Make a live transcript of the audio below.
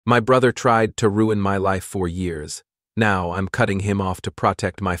My brother tried to ruin my life for years. Now I'm cutting him off to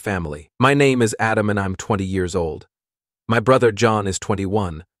protect my family. My name is Adam and I'm 20 years old. My brother John is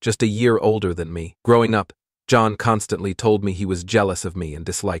 21, just a year older than me. Growing up, John constantly told me he was jealous of me and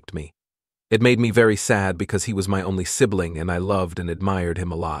disliked me. It made me very sad because he was my only sibling and I loved and admired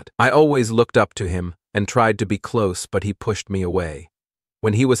him a lot. I always looked up to him and tried to be close, but he pushed me away.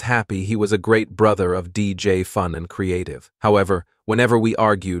 When he was happy, he was a great brother of DJ, fun and creative. However, whenever we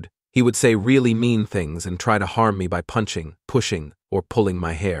argued, he would say really mean things and try to harm me by punching, pushing, or pulling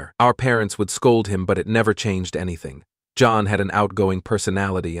my hair. Our parents would scold him, but it never changed anything. John had an outgoing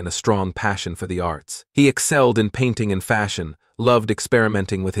personality and a strong passion for the arts. He excelled in painting and fashion, loved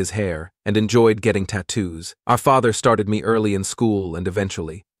experimenting with his hair, and enjoyed getting tattoos. Our father started me early in school and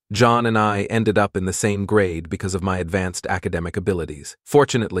eventually, John and I ended up in the same grade because of my advanced academic abilities.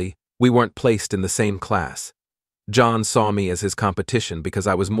 Fortunately, we weren't placed in the same class. John saw me as his competition because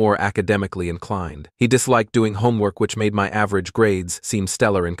I was more academically inclined. He disliked doing homework, which made my average grades seem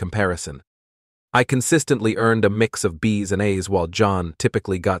stellar in comparison. I consistently earned a mix of B's and A's while John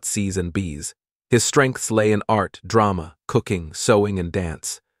typically got C's and B's. His strengths lay in art, drama, cooking, sewing, and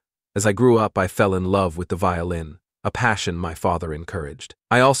dance. As I grew up, I fell in love with the violin, a passion my father encouraged.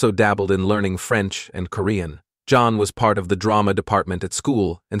 I also dabbled in learning French and Korean. John was part of the drama department at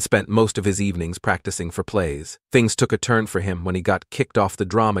school and spent most of his evenings practicing for plays. Things took a turn for him when he got kicked off the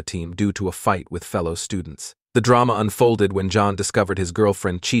drama team due to a fight with fellow students. The drama unfolded when John discovered his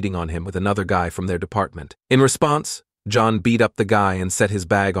girlfriend cheating on him with another guy from their department. In response, John beat up the guy and set his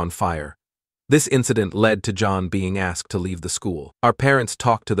bag on fire. This incident led to John being asked to leave the school. Our parents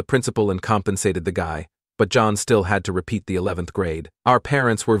talked to the principal and compensated the guy, but John still had to repeat the 11th grade. Our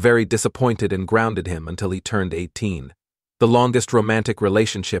parents were very disappointed and grounded him until he turned 18. The longest romantic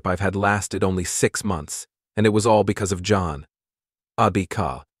relationship I've had lasted only 6 months, and it was all because of John.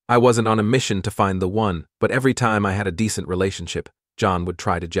 Abika. I wasn't on a mission to find the one, but every time I had a decent relationship, John would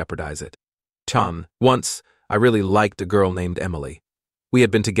try to jeopardize it. Once, I really liked a girl named Emily. We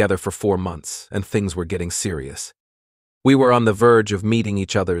had been together for 4 months, and things were getting serious. We were on the verge of meeting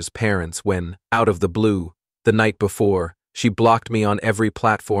each other's parents when, out of the blue, the night before, she blocked me on every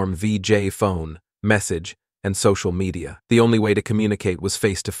platform: VJ, phone, message, and social media. The only way to communicate was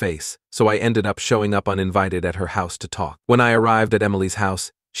face-to-face, so I ended up showing up uninvited at her house to talk. When I arrived at Emily's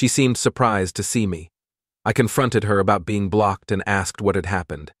house, she seemed surprised to see me. I confronted her about being blocked and asked what had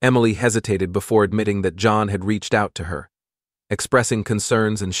happened. Emily hesitated before admitting that John had reached out to her, expressing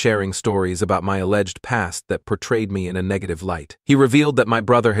concerns and sharing stories about my alleged past that portrayed me in a negative light. He revealed that my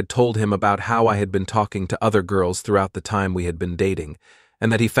brother had told him about how I had been talking to other girls throughout the time we had been dating,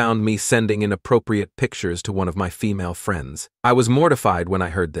 and that he found me sending inappropriate pictures to one of my female friends. I was mortified when I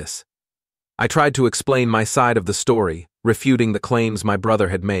heard this. I tried to explain my side of the story, refuting the claims my brother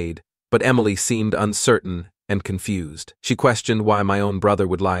had made, but Emily seemed uncertain and confused. She questioned why my own brother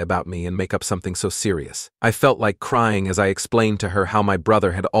would lie about me and make up something so serious. I felt like crying as I explained to her how my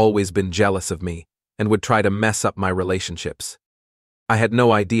brother had always been jealous of me and would try to mess up my relationships. I had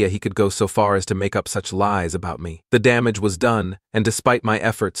no idea he could go so far as to make up such lies about me. The damage was done, and despite my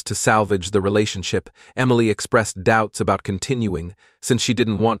efforts to salvage the relationship, Emily expressed doubts about continuing, since she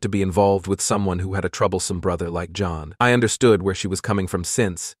didn't want to be involved with someone who had a troublesome brother like John. I understood where she was coming from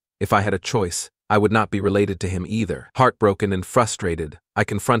since, if I had a choice, I would not be related to him either. Heartbroken and frustrated, I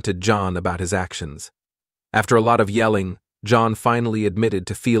confronted John about his actions. After a lot of yelling, John finally admitted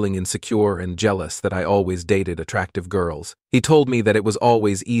to feeling insecure and jealous that I always dated attractive girls. He told me that it was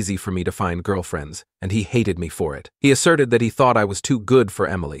always easy for me to find girlfriends, and he hated me for it. He asserted that he thought I was too good for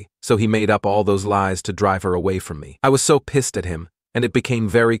Emily, so he made up all those lies to drive her away from me. I was so pissed at him, and it became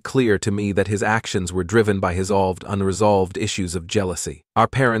very clear to me that his actions were driven by his unresolved issues of jealousy. Our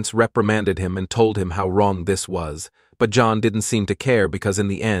parents reprimanded him and told him how wrong this was, but John didn't seem to care because in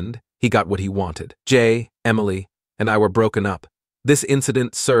the end, he got what he wanted. Emily, and I were broken up. This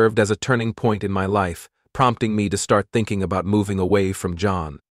incident served as a turning point in my life, prompting me to start thinking about moving away from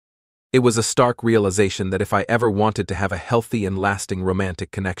John. It was a stark realization that if I ever wanted to have a healthy and lasting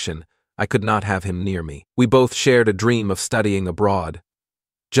romantic connection, I could not have him near me. We both shared a dream of studying abroad.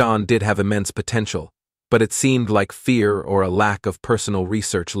 John did have immense potential, but it seemed like fear or a lack of personal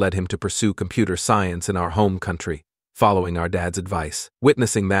research led him to pursue computer science in our home country, following our dad's advice.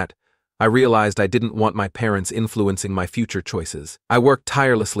 Witnessing that, I realized I didn't want my parents influencing my future choices. I worked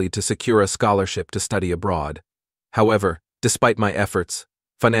tirelessly to secure a scholarship to study abroad. However, despite my efforts,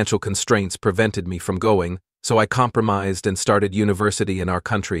 financial constraints prevented me from going, so I compromised and started university in our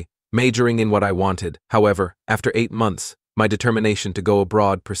country, majoring in what I wanted. However, after 8 months, my determination to go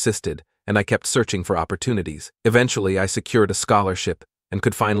abroad persisted, and I kept searching for opportunities. Eventually, I secured a scholarship and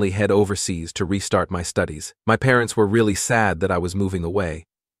could finally head overseas to restart my studies. My parents were really sad that I was moving away.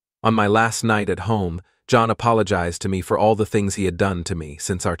 On my last night at home, John apologized to me for all the things he had done to me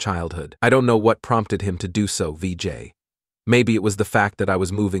since our childhood. I don't know what prompted him to do so, VJ. Maybe it was the fact that I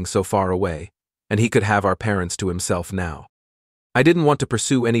was moving so far away, and he could have our parents to himself now. I didn't want to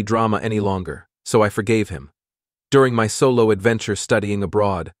pursue any drama any longer, so I forgave him. During my solo adventure studying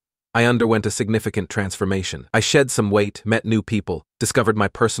abroad, I underwent a significant transformation. I shed some weight, met new people, discovered my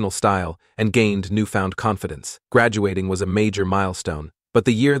personal style, and gained newfound confidence. Graduating was a major milestone, but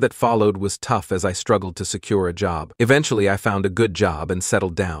the year that followed was tough as I struggled to secure a job. Eventually, I found a good job and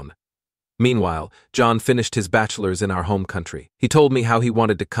settled down. Meanwhile, John finished his bachelor's in our home country. He told me how he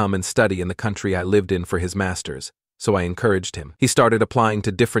wanted to come and study in the country I lived in for his master's, so I encouraged him. He started applying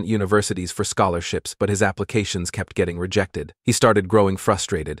to different universities for scholarships, but his applications kept getting rejected. He started growing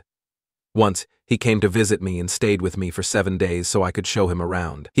frustrated. Once, he came to visit me and stayed with me for 7 days so I could show him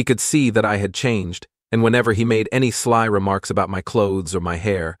around. He could see that I had changed, and whenever he made any sly remarks about my clothes or my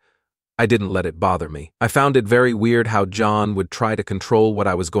hair, I didn't let it bother me. I found it very weird how John would try to control what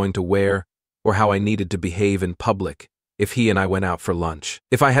I was going to wear or how I needed to behave in public if he and I went out for lunch.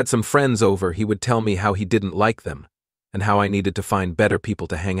 If I had some friends over, he would tell me how he didn't like them and how I needed to find better people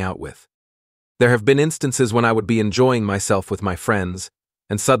to hang out with. There have been instances when I would be enjoying myself with my friends,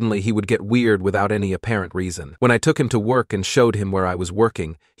 and suddenly he would get weird without any apparent reason. When I took him to work and showed him where I was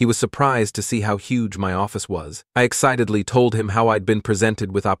working, he was surprised to see how huge my office was. I excitedly told him how I'd been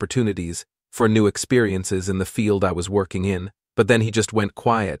presented with opportunities for new experiences in the field I was working in, but then he just went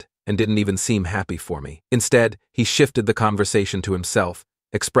quiet and didn't even seem happy for me. Instead, he shifted the conversation to himself,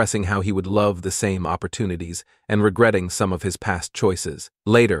 expressing how he would love the same opportunities and regretting some of his past choices.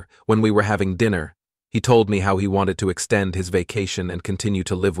 Later, when we were having dinner, he told me how he wanted to extend his vacation and continue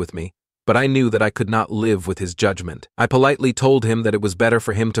to live with me, but I knew that I could not live with his judgment. I politely told him that it was better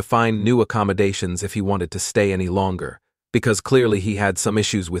for him to find new accommodations if he wanted to stay any longer, because clearly he had some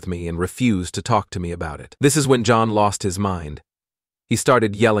issues with me and refused to talk to me about it. This is when John lost his mind. He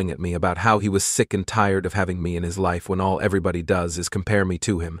started yelling at me about how he was sick and tired of having me in his life when all everybody does is compare me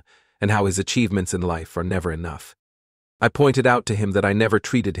to him, and how his achievements in life are never enough. I pointed out to him that I never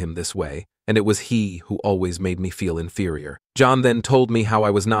treated him this way, and it was he who always made me feel inferior. John then told me how I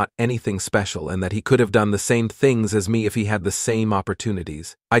was not anything special and that he could have done the same things as me if he had the same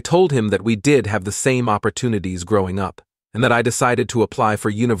opportunities. I told him that we did have the same opportunities growing up, and that I decided to apply for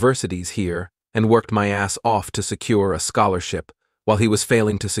universities here and worked my ass off to secure a scholarship, while he was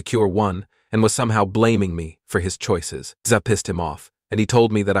failing to secure one and was somehow blaming me for his choices. That pissed him off, and he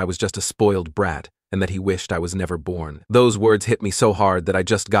told me that I was just a spoiled brat and that he wished I was never born. Those words hit me so hard that I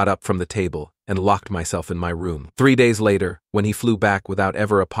just got up from the table and locked myself in my room. 3 days later, when he flew back without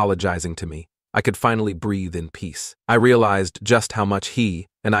ever apologizing to me, I could finally breathe in peace. I realized just how much he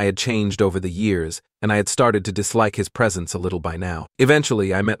and I had changed over the years, and I had started to dislike his presence a little by now.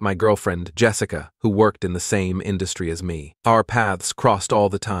 Eventually, I met my girlfriend, Jessica, who worked in the same industry as me. Our paths crossed all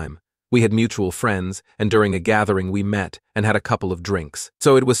the time. We had mutual friends, and during a gathering we met and had a couple of drinks.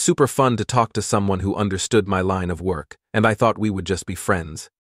 So it was super fun to talk to someone who understood my line of work, and I thought we would just be friends.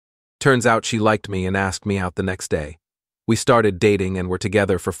 Turns out she liked me and asked me out the next day. We started dating and were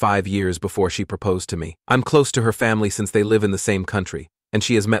together for 5 years before she proposed to me. I'm close to her family since they live in the same country, and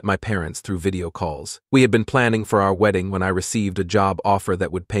she has met my parents through video calls. We had been planning for our wedding when I received a job offer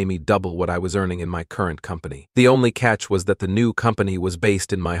that would pay me double what I was earning in my current company. The only catch was that the new company was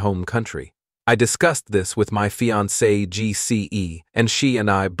based in my home country. I discussed this with my fiancée GCE, and she and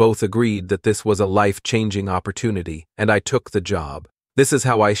I both agreed that this was a life-changing opportunity, and I took the job. This is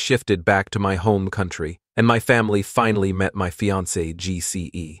how I shifted back to my home country, and my family finally met my fiancée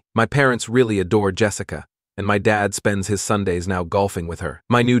GCE. My parents really adore Jessica, and my dad spends his Sundays now golfing with her.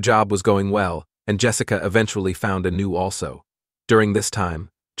 My new job was going well, and Jessica eventually found a new also. During this time,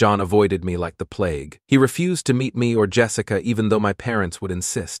 John avoided me like the plague. He refused to meet me or Jessica even though my parents would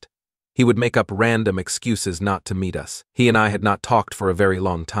insist. He would make up random excuses not to meet us. He and I had not talked for a very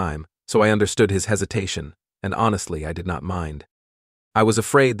long time, so I understood his hesitation, and honestly, I did not mind. I was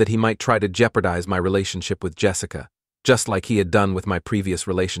afraid that he might try to jeopardize my relationship with Jessica, just like he had done with my previous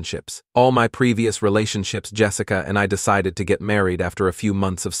relationships. All my previous relationships, Jessica and I decided to get married after a few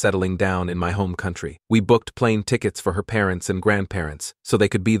months of settling down in my home country. We booked plane tickets for her parents and grandparents so they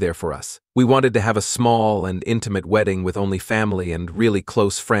could be there for us. We wanted to have a small and intimate wedding with only family and really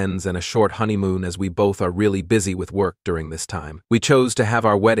close friends and a short honeymoon as we both are really busy with work during this time. We chose to have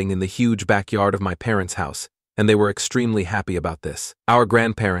our wedding in the huge backyard of my parents' house, and they were extremely happy about this. Our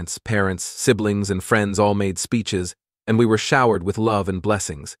grandparents, parents, siblings, and friends all made speeches, and we were showered with love and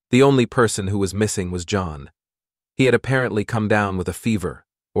blessings. The only person who was missing was John. He had apparently come down with a fever,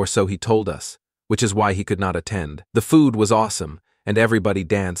 or so he told us, which is why he could not attend. The food was awesome, and everybody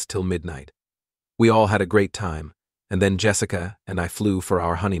danced till midnight. We all had a great time, and then Jessica and I flew for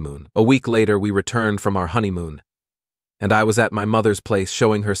our honeymoon. A week later, we returned from our honeymoon, and I was at my mother's place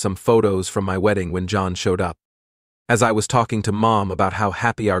showing her some photos from my wedding when John showed up. As I was talking to Mom about how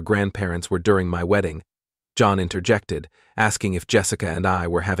happy our grandparents were during my wedding, John interjected, asking if Jessica and I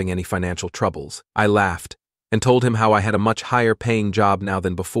were having any financial troubles. I laughed and told him how I had a much higher paying job now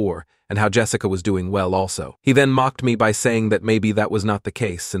than before, and how Jessica was doing well also. He then mocked me by saying that maybe that was not the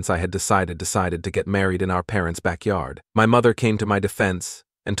case since I had decided to get married in our parents' backyard. My mother came to my defense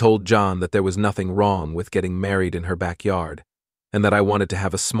and told John that there was nothing wrong with getting married in her backyard, and that I wanted to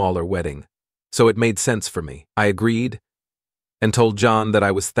have a smaller wedding. So it made sense for me. I agreed and told John that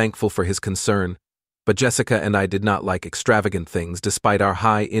I was thankful for his concern, but Jessica and I did not like extravagant things despite our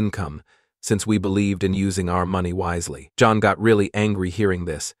high income, since we believed in using our money wisely. John got really angry hearing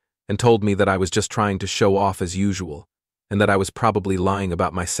this and told me that I was just trying to show off as usual and that I was probably lying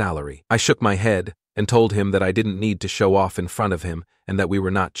about my salary. I shook my head and told him that I didn't need to show off in front of him and that we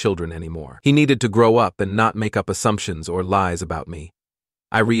were not children anymore. He needed to grow up and not make up assumptions or lies about me.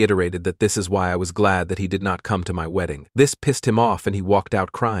 I reiterated that this is why I was glad that he did not come to my wedding. This pissed him off and he walked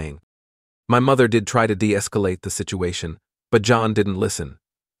out crying. My mother did try to de-escalate the situation, but John didn't listen.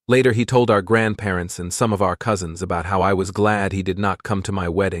 Later, he told our grandparents and some of our cousins about how I was glad he did not come to my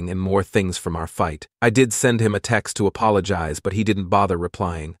wedding and more things from our fight. I did send him a text to apologize, but he didn't bother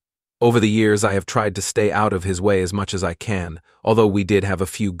replying. Over the years, I have tried to stay out of his way as much as I can, although we did have a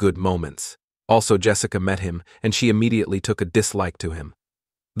few good moments. Also, Jessica met him, and she immediately took a dislike to him.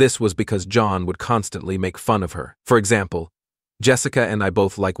 This was because John would constantly make fun of her. For example, Jessica and I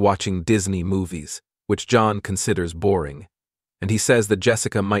both like watching Disney movies, which John considers boring, and he says that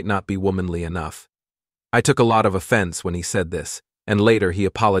Jessica might not be womanly enough. I took a lot of offense when he said this, and later he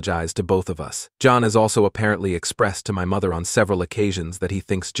apologized to both of us. John has also apparently expressed to my mother on several occasions that he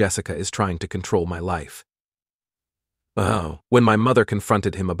thinks Jessica is trying to control my life. When my mother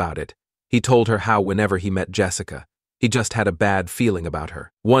confronted him about it, he told her how whenever he met Jessica, he just had a bad feeling about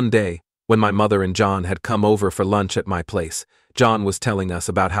her. One day, when my mother and John had come over for lunch at my place, John was telling us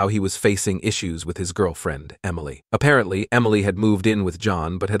about how he was facing issues with his girlfriend, Emily. Apparently, Emily had moved in with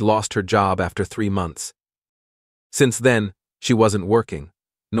John but had lost her job after 3 months. Since then, she wasn't working,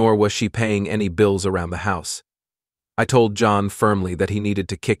 nor was she paying any bills around the house. I told John firmly that he needed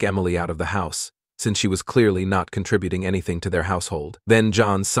to kick Emily out of the house, since she was clearly not contributing anything to their household. Then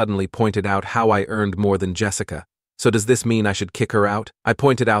John suddenly pointed out how I earned more than Jessica. So does this mean I should kick her out? I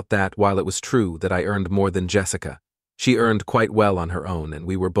pointed out that, while it was true that I earned more than Jessica, she earned quite well on her own and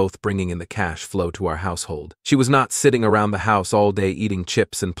we were both bringing in the cash flow to our household. She was not sitting around the house all day eating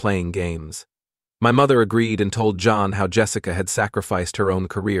chips and playing games. My mother agreed and told John how Jessica had sacrificed her own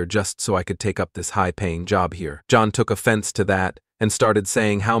career just so I could take up this high-paying job here. John took offense to that and started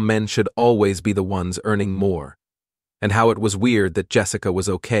saying how men should always be the ones earning more, and how it was weird that Jessica was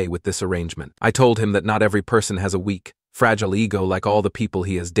okay with this arrangement. I told him that not every person has a weak, fragile ego like all the people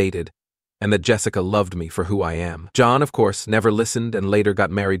he has dated, and that Jessica loved me for who I am. John, of course, never listened and later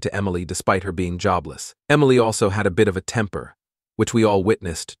got married to Emily despite her being jobless. Emily also had a bit of a temper, which we all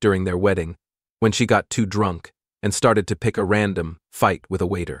witnessed during their wedding, when she got too drunk and started to pick a random fight with a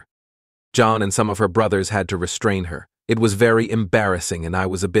waiter. John and some of her brothers had to restrain her. It was very embarrassing and I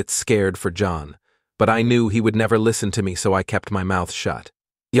was a bit scared for John, but I knew he would never listen to me, so I kept my mouth shut.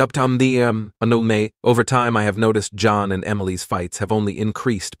 Over time I have noticed John and Emily's fights have only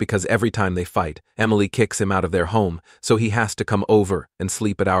increased because every time they fight, Emily kicks him out of their home, so he has to come over and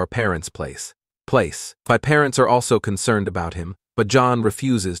sleep at our parents' place. My parents are also concerned about him, but John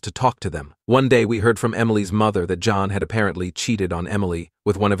refuses to talk to them. One day we heard from Emily's mother that John had apparently cheated on Emily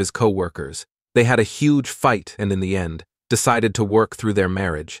with one of his co-workers. They had a huge fight and in the end, decided to work through their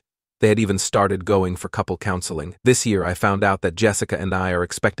marriage. They had even started going for couple counseling. This year I found out that Jessica and I are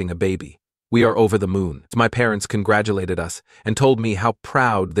expecting a baby. We are over the moon. My parents congratulated us and told me how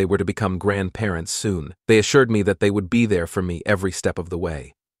proud they were to become grandparents soon. They assured me that they would be there for me every step of the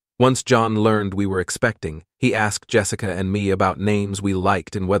way. Once John learned we were expecting, he asked Jessica and me about names we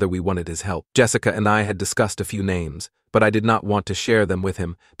liked and whether we wanted his help. Jessica and I had discussed a few names, but I did not want to share them with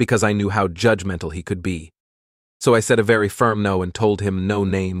him because I knew how judgmental he could be. So I said a very firm no and told him no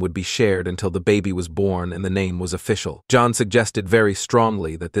name would be shared until the baby was born and the name was official. John suggested very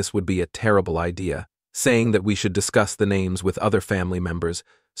strongly that this would be a terrible idea, saying that we should discuss the names with other family members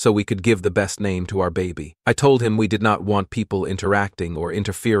so we could give the best name to our baby. I told him we did not want people interacting or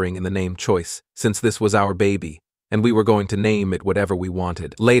interfering in the name choice, since this was our baby, and we were going to name it whatever we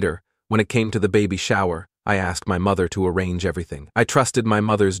wanted. Later, when it came to the baby shower, I asked my mother to arrange everything. I trusted my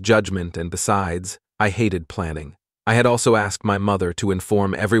mother's judgment, and besides, I hated planning. I had also asked my mother to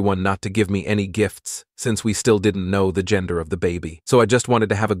inform everyone not to give me any gifts, since we still didn't know the gender of the baby. So I just wanted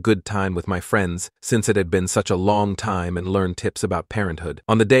to have a good time with my friends, since it had been such a long time, and learn tips about parenthood.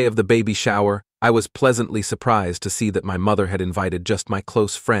 On the day of the baby shower, I was pleasantly surprised to see that my mother had invited just my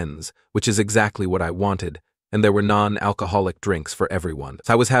close friends, which is exactly what I wanted, and there were non-alcoholic drinks for everyone.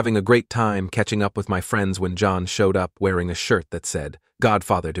 So I was having a great time catching up with my friends when John showed up wearing a shirt that said,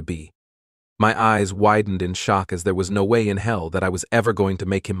 "Godfather-to-be." My eyes widened in shock, as there was no way in hell that I was ever going to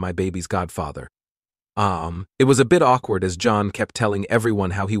make him my baby's godfather. It was a bit awkward, as John kept telling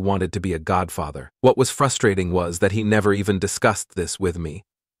everyone how he wanted to be a godfather. What was frustrating was that he never even discussed this with me.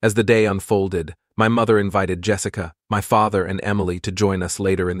 As the day unfolded, my mother invited Jessica, my father, and Emily to join us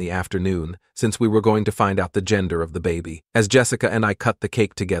later in the afternoon, since we were going to find out the gender of the baby. As Jessica and I cut the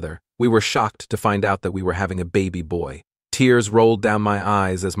cake together, we were shocked to find out that we were having a baby boy. Tears rolled down my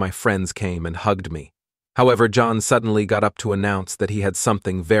eyes as my friends came and hugged me. However, John suddenly got up to announce that he had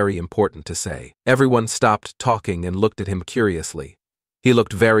something very important to say. Everyone stopped talking and looked at him curiously. He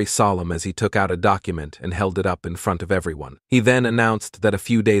looked very solemn as he took out a document and held it up in front of everyone. He then announced that a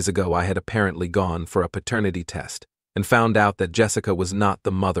few days ago I had apparently gone for a paternity test and found out that Jessica was not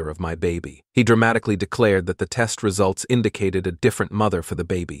the mother of my baby. He dramatically declared that the test results indicated a different mother for the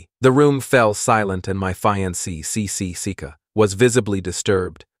baby. The room fell silent, and my fiancée, Sika, was visibly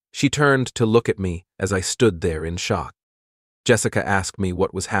disturbed. She turned to look at me as I stood there in shock. Jessica asked me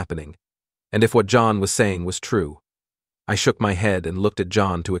what was happening, and if what John was saying was true. I shook my head and looked at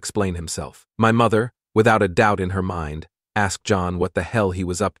John to explain himself. My mother, without a doubt in her mind, asked John what the hell he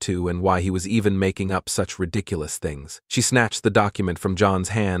was up to and why he was even making up such ridiculous things. She snatched the document from John's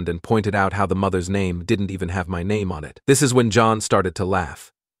hand and pointed out how the mother's name didn't even have my name on it. This is when John started to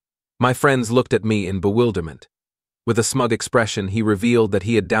laugh. My friends looked at me in bewilderment. With a smug expression, he revealed that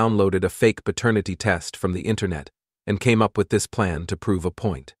he had downloaded a fake paternity test from the internet and came up with this plan to prove a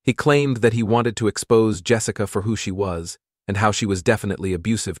point. He claimed that he wanted to expose Jessica for who she was and how she was definitely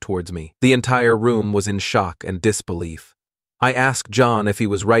abusive towards me. The entire room was in shock and disbelief. I asked John if he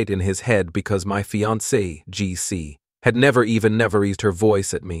was right in his head, because my fiancée, GC, had never raised her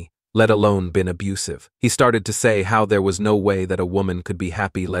voice at me, let alone been abusive. He started to say how there was no way that a woman could be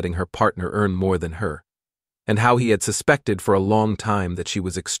happy letting her partner earn more than her, and how he had suspected for a long time that she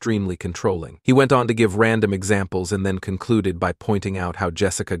was extremely controlling. He went on to give random examples and then concluded by pointing out how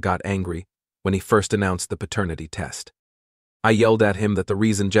Jessica got angry when he first announced the paternity test. I yelled at him that the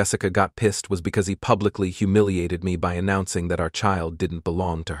reason Jessica got pissed was because he publicly humiliated me by announcing that our child didn't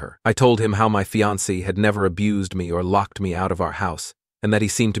belong to her. I told him how my fiancé had never abused me or locked me out of our house, and that he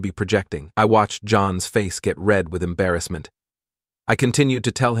seemed to be projecting. I watched John's face get red with embarrassment. I continued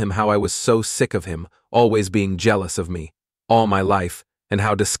to tell him how I was so sick of him always being jealous of me all my life, and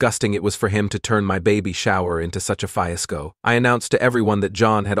how disgusting it was for him to turn my baby shower into such a fiasco. I announced to everyone that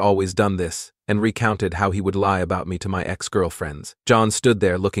John had always done this, and recounted how he would lie about me to my ex-girlfriends. John stood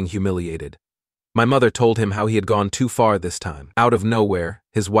there looking humiliated. My mother told him how he had gone too far this time. Out of nowhere,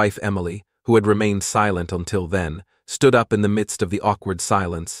 his wife Emily, who had remained silent until then, stood up in the midst of the awkward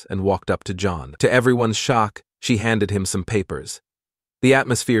silence and walked up to John. To everyone's shock, she handed him some papers. The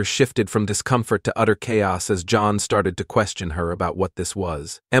atmosphere shifted from discomfort to utter chaos as John started to question her about what this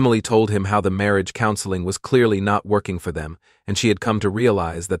was. Emily told him how the marriage counseling was clearly not working for them, and she had come to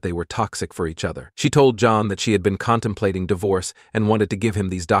realize that they were toxic for each other. She told John that she had been contemplating divorce and wanted to give him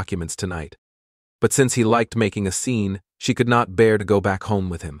these documents tonight. But since he liked making a scene, she could not bear to go back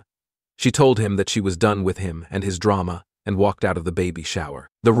home with him. She told him that she was done with him and his drama, and walked out of the baby shower.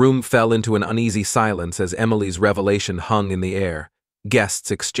 The room fell into an uneasy silence as Emily's revelation hung in the air. Guests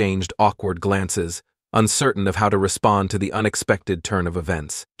exchanged awkward glances, uncertain of how to respond to the unexpected turn of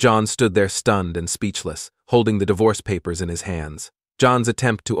events. John stood there stunned and speechless, holding the divorce papers in his hands. John's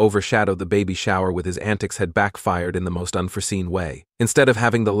attempt to overshadow the baby shower with his antics had backfired in the most unforeseen way. Instead of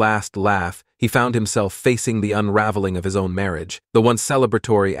having the last laugh, he found himself facing the unraveling of his own marriage. The once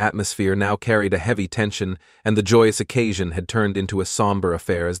celebratory atmosphere now carried a heavy tension, and the joyous occasion had turned into a somber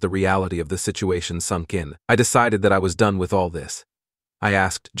affair as the reality of the situation sunk in. I decided that I was done with all this. I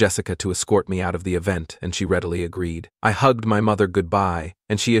asked Jessica to escort me out of the event, and she readily agreed. I hugged my mother goodbye,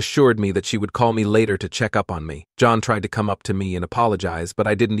 and she assured me that she would call me later to check up on me. John tried to come up to me and apologize, but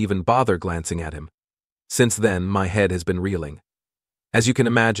I didn't even bother glancing at him. Since then, my head has been reeling. As you can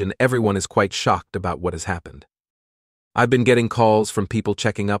imagine, everyone is quite shocked about what has happened. I've been getting calls from people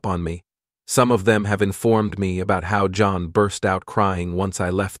checking up on me. Some of them have informed me about how John burst out crying once I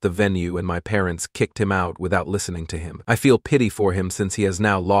left the venue and my parents kicked him out without listening to him. I feel pity for him since he has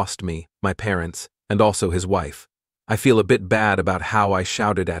now lost me, my parents, and also his wife. I feel a bit bad about how I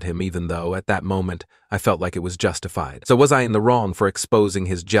shouted at him, even though, at that moment, I felt like it was justified. So was I in the wrong for exposing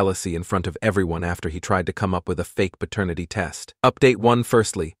his jealousy in front of everyone after he tried to come up with a fake paternity test? Update 1.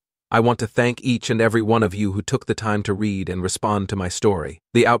 Firstly, I want to thank each and every one of you who took the time to read and respond to my story.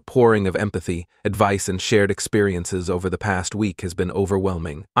 The outpouring of empathy, advice, and shared experiences over the past week has been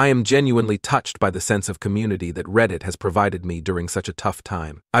overwhelming. I am genuinely touched by the sense of community that Reddit has provided me during such a tough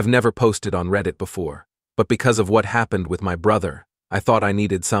time. I've never posted on Reddit before, but because of what happened with my brother, I thought I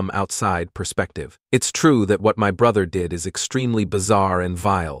needed some outside perspective. It's true that what my brother did is extremely bizarre and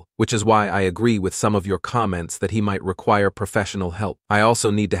vile, which is why I agree with some of your comments that he might require professional help. I also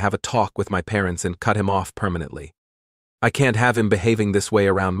need to have a talk with my parents and cut him off permanently. I can't have him behaving this way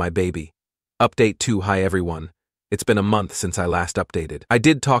around my baby. Update 2. Hi everyone. It's been a month since I last updated. I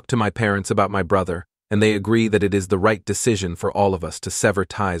did talk to my parents about my brother, and they agree that it is the right decision for all of us to sever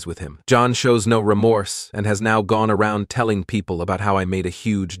ties with him. John shows no remorse and has now gone around telling people about how I made a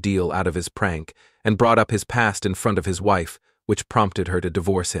huge deal out of his prank and brought up his past in front of his wife, which prompted her to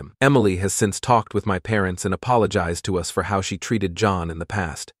divorce him. Emily has since talked with my parents and apologized to us for how she treated John in the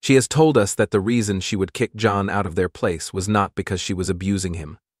past. She has told us that the reason she would kick John out of their place was not because she was abusing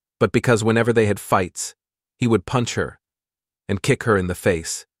him, but because whenever they had fights, he would punch her and kick her in the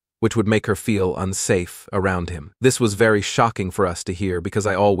face, which would make her feel unsafe around him. This was very shocking for us to hear because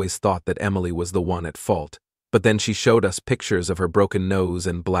I always thought that Emily was the one at fault. But then she showed us pictures of her broken nose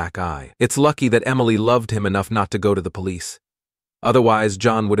and black eye. It's lucky that Emily loved him enough not to go to the police. Otherwise,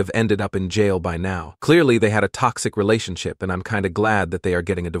 John would have ended up in jail by now. Clearly, they had a toxic relationship, and I'm kinda glad that they are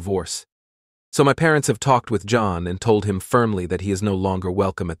getting a divorce. So my parents have talked with John and told him firmly that he is no longer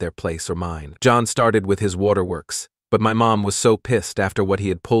welcome at their place or mine. John started with his waterworks, but my mom was so pissed after what he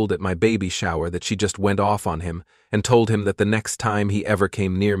had pulled at my baby shower that she just went off on him and told him that the next time he ever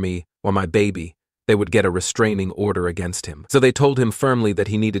came near me or my baby, they would get a restraining order against him. So they told him firmly that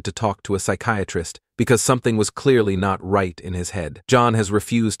he needed to talk to a psychiatrist because something was clearly not right in his head. John has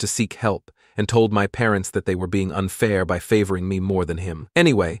refused to seek help and told my parents that they were being unfair by favoring me more than him.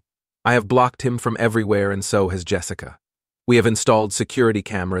 Anyway, I have blocked him from everywhere, and so has Jessica. We have installed security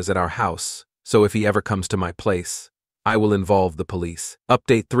cameras at our house, so if he ever comes to my place, I will involve the police.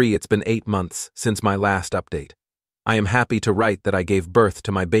 Update 3. It's been 8 months since my last update. I am happy to write that I gave birth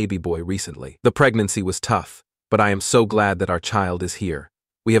to my baby boy recently. The pregnancy was tough, but I am so glad that our child is here.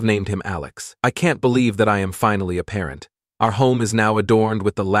 We have named him Alex. I can't believe that I am finally a parent. Our home is now adorned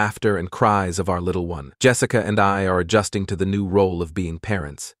with the laughter and cries of our little one. Jessica and I are adjusting to the new role of being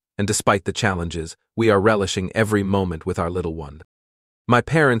parents, and despite the challenges, we are relishing every moment with our little one. My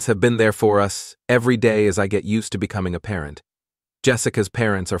parents have been there for us every day as I get used to becoming a parent. Jessica's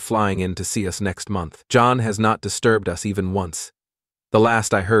parents are flying in to see us next month. John has not disturbed us even once. The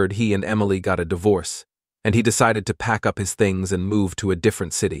last I heard, he and Emily got a divorce, and he decided to pack up his things and move to a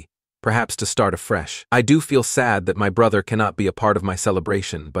different city, perhaps to start afresh. I do feel sad that my brother cannot be a part of my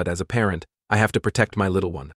celebration, but as a parent, I have to protect my little one.